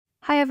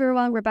Hi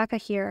everyone, Rebecca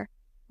here.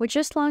 We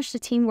just launched the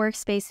Team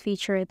Workspace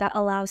feature that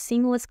allows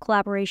seamless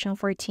collaboration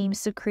for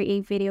teams to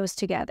create videos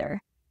together.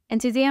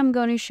 And today I'm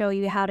going to show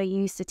you how to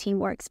use the Team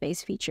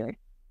Workspace feature.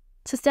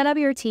 To set up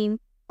your team,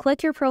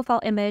 click your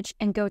profile image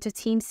and go to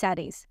Team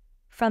Settings.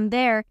 From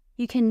there,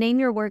 you can name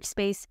your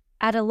workspace,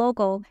 add a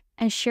logo,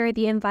 and share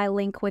the invite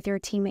link with your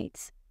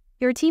teammates.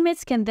 Your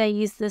teammates can then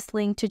use this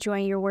link to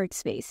join your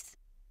workspace.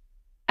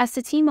 As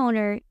the team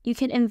owner, you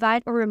can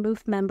invite or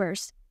remove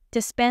members,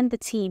 disband the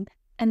team,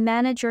 and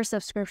manage your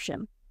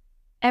subscription.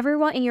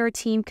 Everyone in your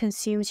team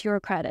consumes your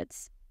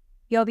credits.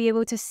 You'll be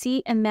able to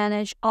see and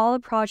manage all the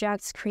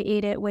projects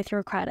created with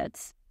your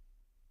credits.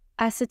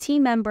 As a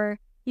team member,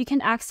 you can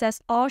access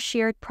all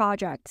shared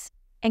projects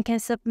and can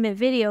submit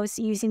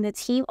videos using the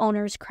team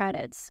owner's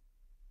credits.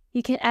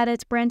 You can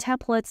edit brand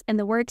templates in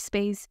the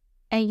workspace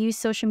and use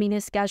social media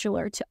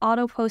scheduler to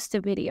auto-post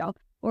a video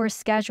or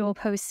schedule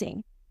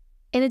posting.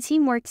 In the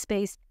Team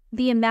Workspace,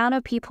 the amount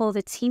of people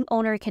the team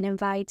owner can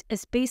invite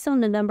is based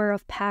on the number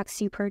of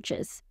packs you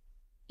purchase.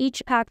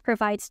 Each pack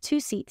provides 2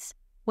 seats,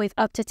 with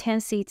up to 10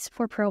 seats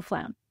for Pro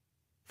Plan.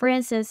 For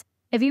instance,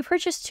 if you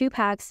purchase 2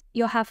 packs,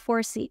 you'll have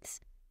 4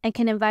 seats, and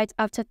can invite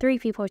up to 3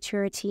 people to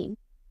your team.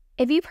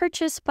 If you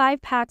purchase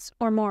 5 packs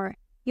or more,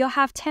 you'll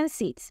have 10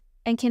 seats,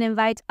 and can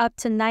invite up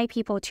to 9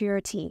 people to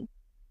your team.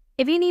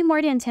 If you need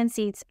more than 10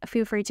 seats,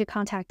 feel free to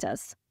contact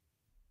us.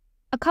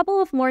 A couple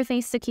of more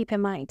things to keep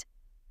in mind.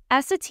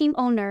 As the team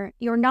owner,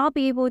 you'll not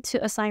be able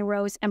to assign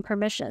roles and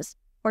permissions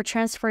or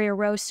transfer your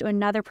roles to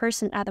another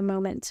person at the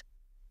moment.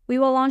 We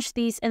will launch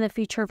these in the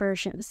future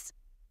versions.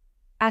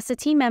 As a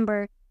team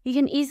member, you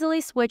can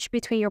easily switch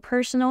between your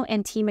personal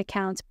and team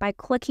accounts by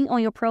clicking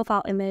on your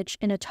profile image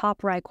in the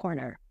top right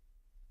corner.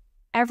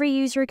 Every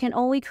user can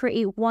only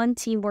create one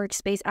team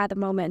workspace at the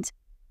moment,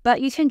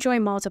 but you can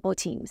join multiple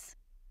teams.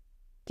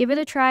 Give it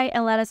a try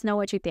and let us know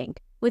what you think.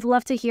 We'd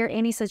love to hear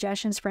any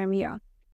suggestions from you.